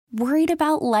Worried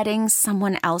about letting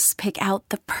someone else pick out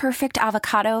the perfect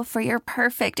avocado for your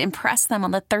perfect impress them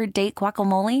on the third date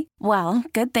guacamole? Well,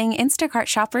 good thing Instacart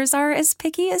shoppers are as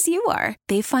picky as you are.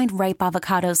 They find ripe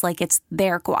avocados like it's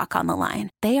their guac on the line.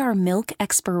 They are milk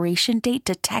expiration date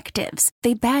detectives.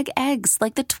 They bag eggs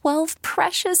like the 12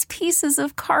 precious pieces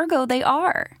of cargo they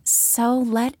are. So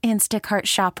let Instacart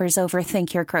shoppers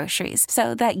overthink your groceries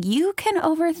so that you can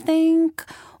overthink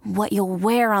what you'll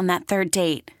wear on that third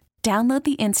date. Download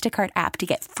the Instacart app to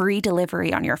get free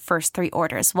delivery on your first 3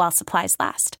 orders while supplies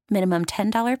last. Minimum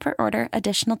 $10 per order.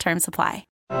 Additional terms apply.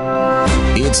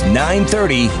 It's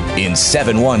 930 in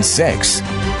 716.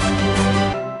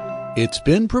 It's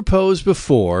been proposed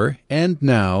before and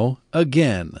now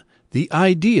again. The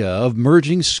idea of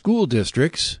merging school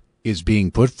districts is being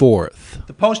put forth.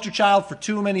 The poster child for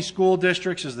too many school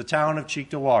districts is the town of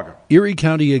Cheektowaga. Erie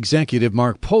County Executive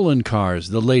Mark Poloncarz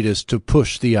is the latest to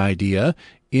push the idea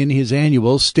in his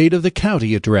annual State of the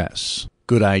County address.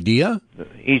 Good idea?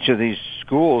 Each of these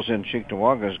schools in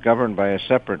Cheektowaga is governed by a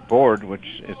separate board,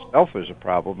 which itself is a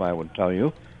problem, I would tell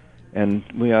you. And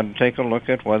we ought to take a look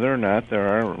at whether or not there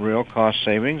are real cost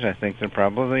savings. I think there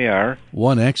probably are.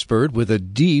 One expert with a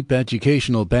deep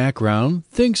educational background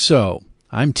thinks so.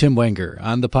 I'm Tim Wenger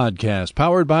on the podcast,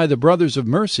 powered by the Brothers of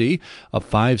Mercy, a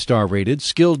 5-star rated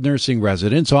skilled nursing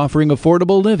residence offering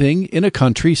affordable living in a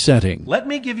country setting. Let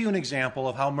me give you an example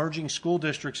of how merging school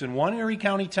districts in one Erie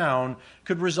County town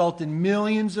could result in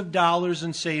millions of dollars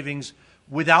in savings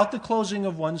without the closing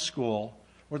of one school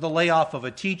or the layoff of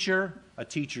a teacher, a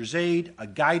teacher's aide, a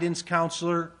guidance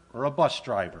counselor, or a bus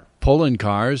driver.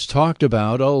 Poloncarz talked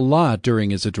about a lot during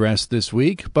his address this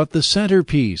week, but the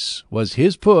centerpiece was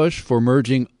his push for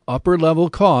merging upper-level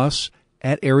costs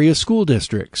at area school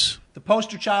districts. The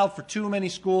poster child for too many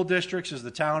school districts is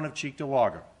the town of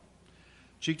Cheektowaga.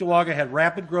 Cheektowaga had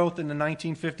rapid growth in the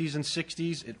 1950s and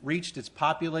 60s. It reached its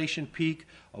population peak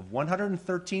of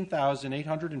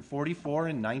 113,844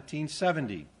 in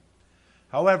 1970.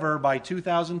 However, by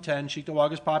 2010,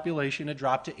 Cheektowaga's population had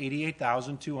dropped to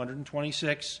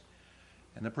 88,226,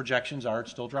 and the projections are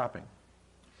it's still dropping.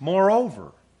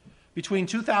 Moreover, between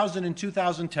 2000 and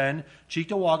 2010,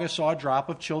 Cheektowaga saw a drop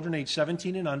of children aged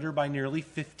 17 and under by nearly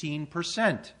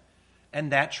 15%, and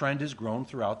that trend has grown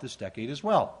throughout this decade as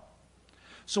well.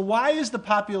 So why is the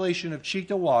population of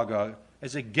Cheektowaga,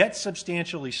 as it gets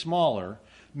substantially smaller,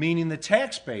 meaning the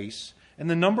tax base and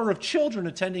the number of children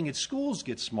attending its schools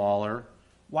gets smaller,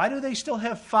 why do they still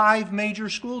have 5 major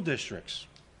school districts?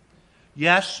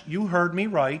 Yes, you heard me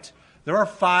right. There are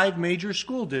 5 major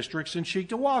school districts in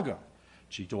Cheektowaga.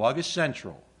 Cheektowaga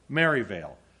Central,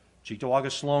 Maryvale, Cheektowaga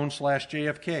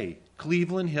Sloan/JFK,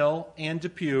 Cleveland Hill, and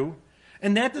Depew.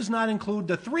 And that does not include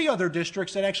the 3 other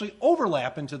districts that actually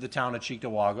overlap into the town of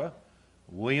Cheektowaga: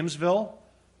 Williamsville,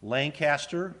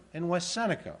 Lancaster, and West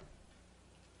Seneca.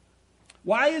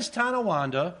 Why is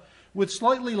Tonawanda, with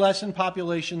slightly less in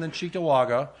population than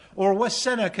Cheektowaga, or West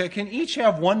Seneca, can each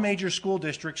have 1 major school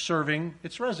district serving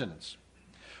its residents?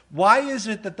 Why is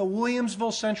it that the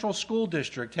Williamsville Central School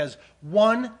District has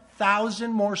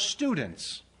 1,000 more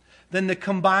students than the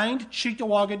combined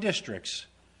Cheektowaga districts,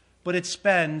 but it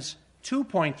spends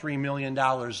 $2.3 million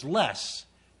less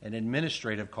in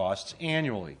administrative costs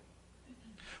annually?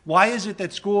 Why is it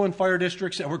that school and fire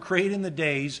districts that were created in the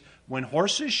days when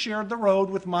horses shared the road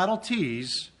with Model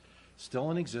Ts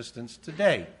still in existence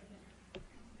today?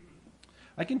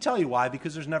 I can tell you why,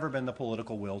 because there's never been the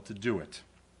political will to do it.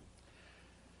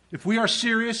 If we are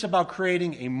serious about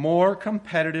creating a more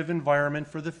competitive environment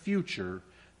for the future,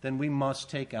 then we must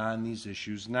take on these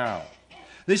issues now.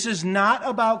 This is not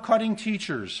about cutting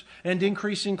teachers and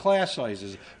increasing class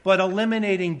sizes, but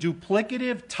eliminating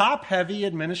duplicative, top-heavy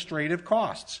administrative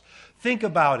costs. Think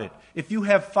about it. If you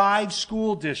have 5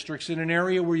 school districts in an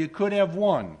area where you could have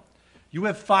 1, you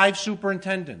have 5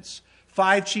 superintendents,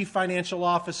 5 chief financial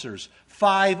officers,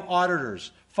 5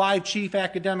 auditors, 5 chief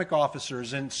academic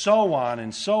officers, and so on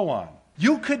and so on.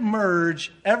 You could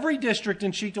merge every district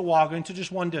in Cheektowaga into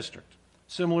just 1 district,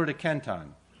 similar to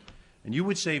Kenton, and you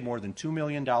would save more than $2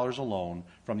 million alone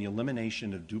from the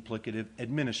elimination of duplicative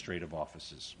administrative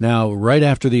offices. Now, right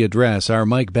after the address, our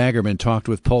Mike Baggerman talked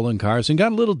with Poloncarz and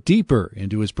got a little deeper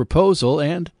into his proposal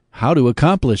and how to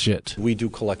accomplish it. We do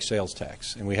collect sales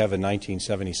tax, and we have a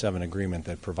 1977 agreement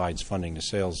that provides funding to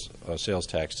sales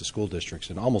tax to school districts,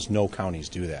 and almost no counties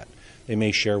do that. They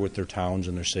may share with their towns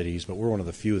and their cities, but we're one of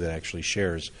the few that actually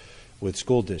shares with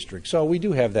school districts. So we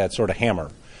do have that sort of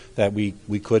hammer that we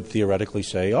could theoretically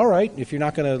say, all right, if you're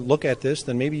not going to look at this,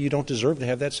 then maybe you don't deserve to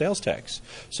have that sales tax.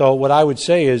 So what I would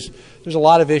say is there's a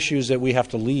lot of issues that we have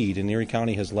to lead, and Erie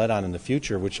County has led on in the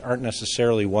future, which aren't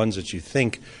necessarily ones that you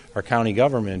think are county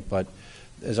government, but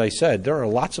as I said, there are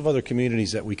lots of other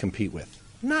communities that we compete with,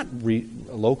 not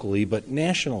locally, but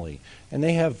nationally, and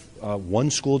they have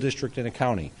one school district in a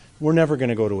county. We're never going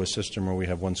to go to a system where we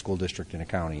have one school district in a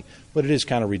county, but it is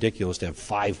kind of ridiculous to have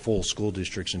 5 full school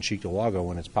districts in Cheektowaga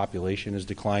when its population is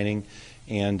declining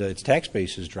and its tax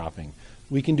base is dropping.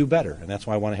 We can do better, and that's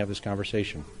why I want to have this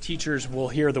conversation. Teachers will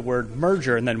hear the word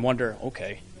merger and then wonder,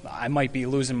 okay, I might be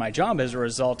losing my job as a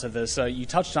result of this. You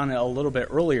touched on it a little bit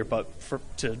earlier, but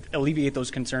to alleviate those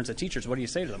concerns of teachers, what do you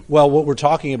say to them? Well, what we're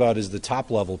talking about is the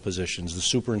top-level positions, the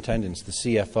superintendents, the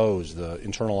CFOs, the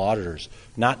internal auditors,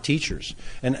 not teachers.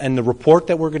 And the report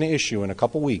that we're going to issue in a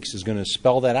couple weeks is going to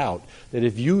spell that out, that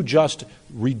if you just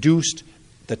reduced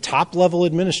the top-level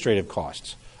administrative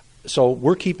costs, so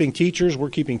we're keeping teachers,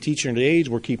 we're keeping teacher aides,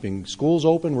 we're keeping schools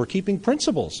open, we're keeping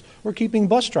principals, we're keeping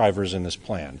bus drivers in this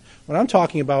plan. What I'm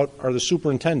talking about are the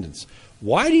superintendents.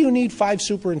 Why do you need 5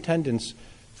 superintendents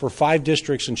for 5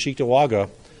 districts in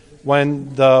Cheektowaga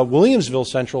when the Williamsville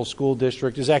Central School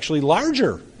District is actually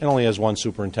larger and only has 1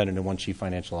 superintendent and 1 chief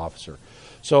financial officer?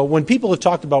 So when people have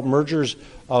talked about mergers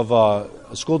of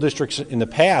school districts in the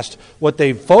past, what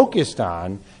they've focused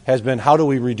on has been how do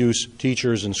we reduce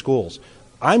teachers in schools.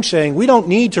 I'm saying we don't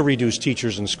need to reduce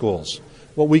teachers in schools.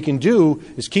 What we can do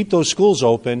is keep those schools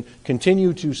open,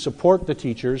 continue to support the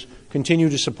teachers, continue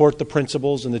to support the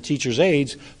principals and the teachers'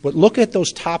 aides, but look at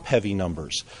those top-heavy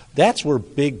numbers. That's where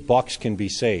big bucks can be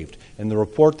saved. And the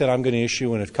report that I'm going to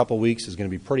issue in a couple weeks is going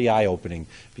to be pretty eye-opening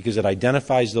because it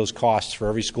identifies those costs for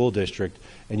every school district,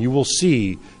 and you will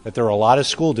see that there are a lot of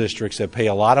school districts that pay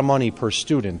a lot of money per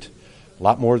student, a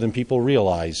lot more than people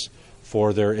realize,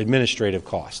 for their administrative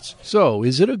costs. So,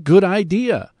 is it a good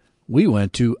idea? We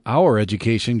went to our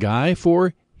education guy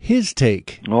for his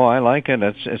take. Oh, I like it.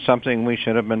 It's something we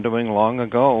should have been doing long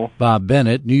ago. Bob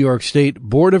Bennett, New York State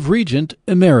Board of Regent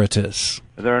Emeritus.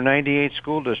 There are 98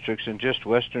 school districts in just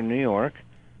western New York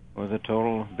with a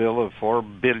total bill of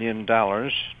 $4 billion,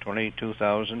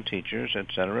 22,000 teachers, et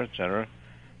cetera,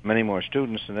 many more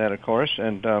students than that, of course.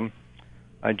 And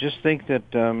I just think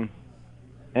that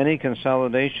any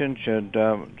consolidation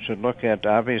should look at,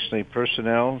 obviously,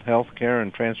 personnel, health care,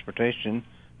 and transportation,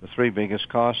 the 3 biggest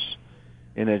costs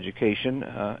in education.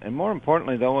 And more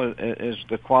importantly, though, is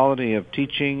the quality of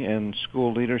teaching and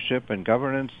school leadership and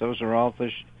governance. Those are all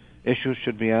issues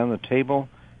should be on the table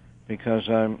because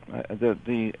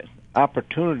the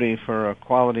opportunity for a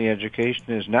quality education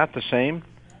is not the same.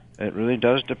 It really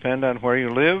does depend on where you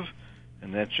live,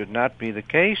 and that should not be the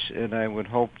case. And I would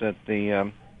hope that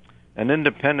an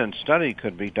independent study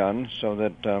could be done so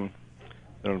that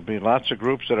there will be lots of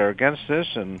groups that are against this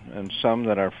and some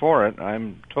that are for it.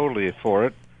 I'm totally for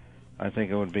it. I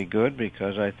think it would be good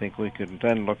because I think we could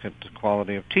then look at the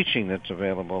quality of teaching that's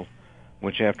available,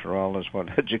 which, after all, is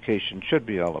what education should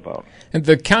be all about. And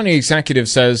the county executive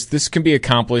says this can be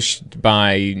accomplished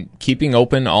by keeping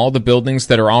open all the buildings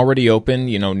that are already open,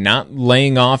 not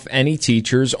laying off any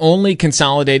teachers, only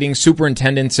consolidating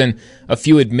superintendents and a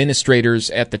few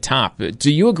administrators at the top.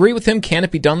 Do you agree with him? Can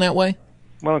it be done that way?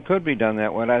 Well, it could be done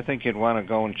that way. I think you'd want to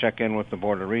go and check in with the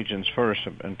Board of Regents first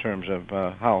in terms of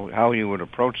how you would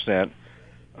approach that.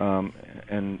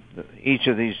 And each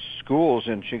of these schools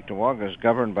in Cheektowaga is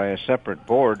governed by a separate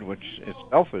board, which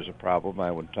itself is a problem,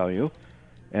 I would tell you.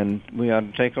 And we ought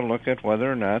to take a look at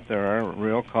whether or not there are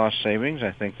real cost savings.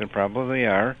 I think there probably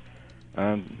are.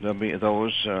 There'll be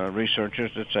those researchers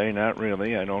that say not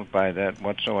really. I don't buy that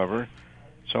whatsoever.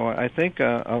 So I think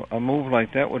a move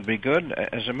like that would be good.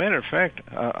 As a matter of fact,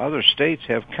 other states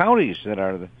have counties that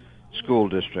are the school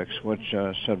districts, which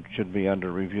should be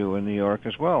under review in New York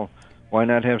as well. Why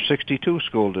not have 62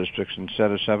 school districts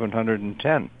instead of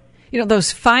 710?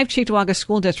 Those 5 Cheektowaga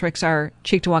school districts are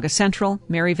Cheektowaga Central,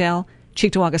 Maryvale,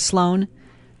 Cheektowaga Sloan,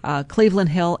 Cleveland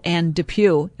Hill, and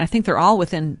Depew. I think they're all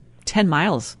within 10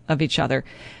 miles of each other.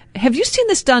 Have you seen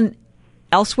this done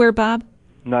elsewhere, Bob?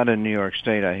 Not in New York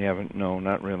State, I haven't. No,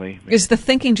 not really. Is the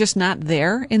thinking just not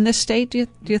there in this state, do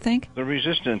you think? The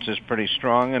resistance is pretty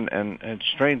strong, and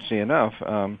strangely enough,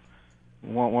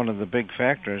 one of the big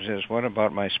factors is, what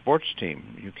about my sports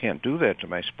team? You can't do that to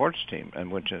my sports team,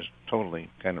 and which is totally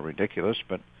kind of ridiculous,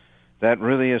 but that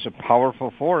really is a powerful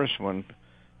force when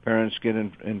parents get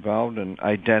involved in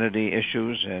identity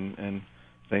issues and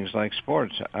things like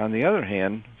sports. On the other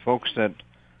hand, folks that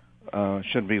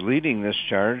should be leading this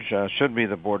charge should be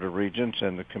the Board of Regents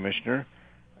and the Commissioner.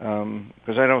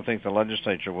 because I don't think the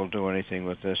legislature will do anything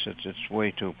with this. It's way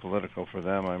too political for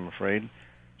them, I'm afraid.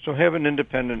 So have an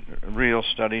independent, real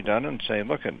study done and say,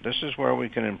 look, this is where we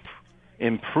can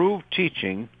improve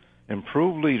teaching,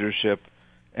 improve leadership,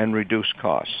 and reduce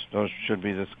costs. Those should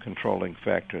be the controlling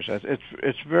factors.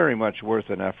 It's very much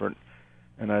worth an effort,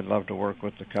 and I'd love to work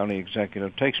with the county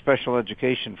executive. Take special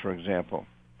education, for example.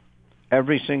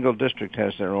 Every single district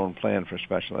has their own plan for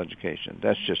special education.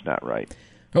 That's just not right.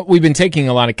 We've been taking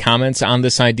a lot of comments on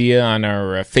this idea on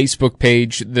our Facebook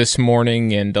page this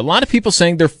morning, and a lot of people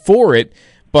saying they're for it,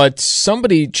 but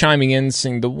somebody chiming in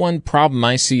saying the one problem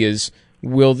I see is,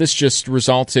 will this just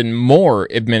result in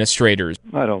more administrators?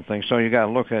 I don't think so. You got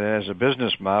to look at it as a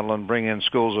business model and bring in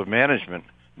schools of management,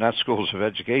 not schools of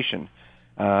education,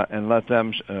 and let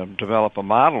them develop a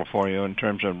model for you in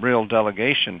terms of real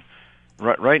delegation.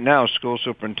 Right now, school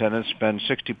superintendents spend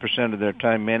 60% of their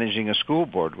time managing a school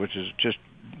board, which is just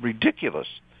ridiculous.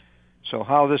 So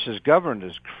how this is governed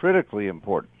is critically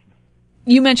important.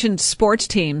 You mentioned sports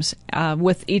teams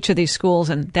with each of these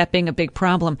schools and that being a big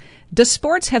problem. Does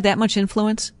sports have that much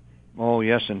influence? Oh,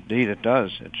 yes, indeed it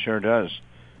does. It sure does.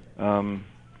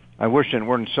 I wish it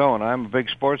weren't so, and I'm a big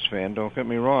sports fan, don't get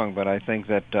me wrong, but I think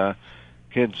that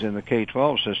kids in the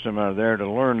K-12 system are there to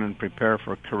learn and prepare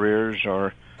for careers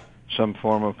or some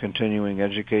form of continuing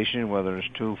education, whether it's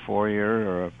 2, 4-year,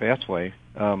 or a pathway.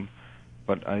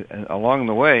 But along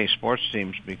the way, sports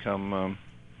teams become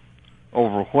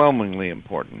overwhelmingly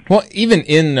important. Well, even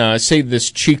in, say,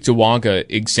 this Cheektowaga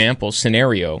example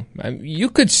scenario, you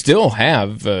could still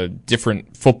have a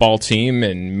different football team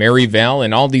in Maryvale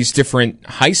and all these different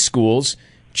high schools,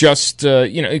 just,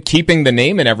 keeping the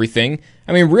name and everything.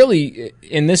 I mean, really,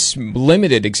 in this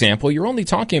limited example, you're only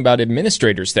talking about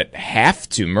administrators that have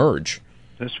to merge.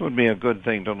 This would be a good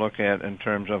thing to look at in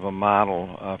terms of a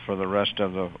model for the rest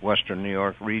of the Western New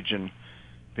York region,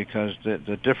 because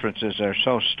the differences are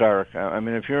so stark. I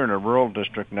mean, if you're in a rural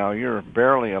district now, you're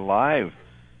barely alive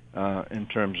in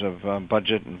terms of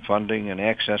budget and funding and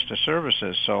access to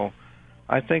services. So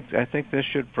I think this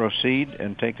should proceed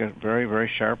and take a very,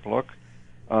 very sharp look.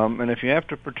 And if you have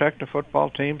to protect a football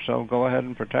team, so go ahead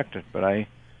and protect it. But I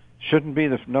shouldn't be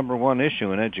the number one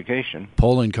issue in education.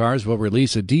 Polling Cars will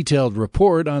release a detailed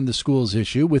report on the school's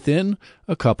issue within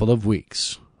a couple of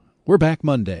weeks. We're back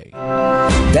Monday.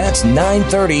 That's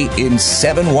 930 in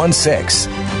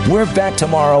 716. We're back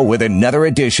tomorrow with another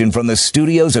edition from the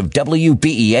studios of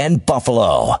WBEN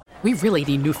Buffalo. We really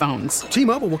need new phones.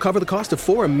 T-Mobile will cover the cost of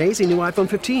 4 amazing new iPhone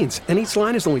 15s, and each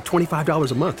line is only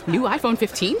 $25 a month. New iPhone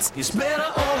 15s? It's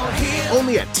better over here.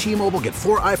 Only at T-Mobile, get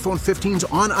 4 iPhone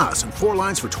 15s on us and 4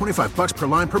 lines for $25 per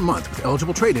line per month with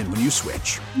eligible trade-in when you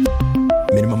switch.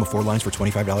 Minimum of 4 lines for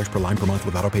 $25 per line per month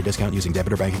with autopay discount using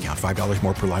debit or bank account. $5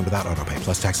 more per line without autopay,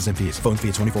 plus taxes and fees. Phone fee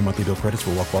at 24 monthly bill credits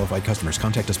for well-qualified customers.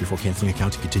 Contact us before canceling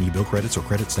account to continue bill credits or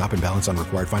credit stop and balance on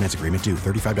required finance agreement due.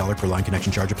 $35 per line connection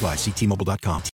charge applies. See T-Mobile.com.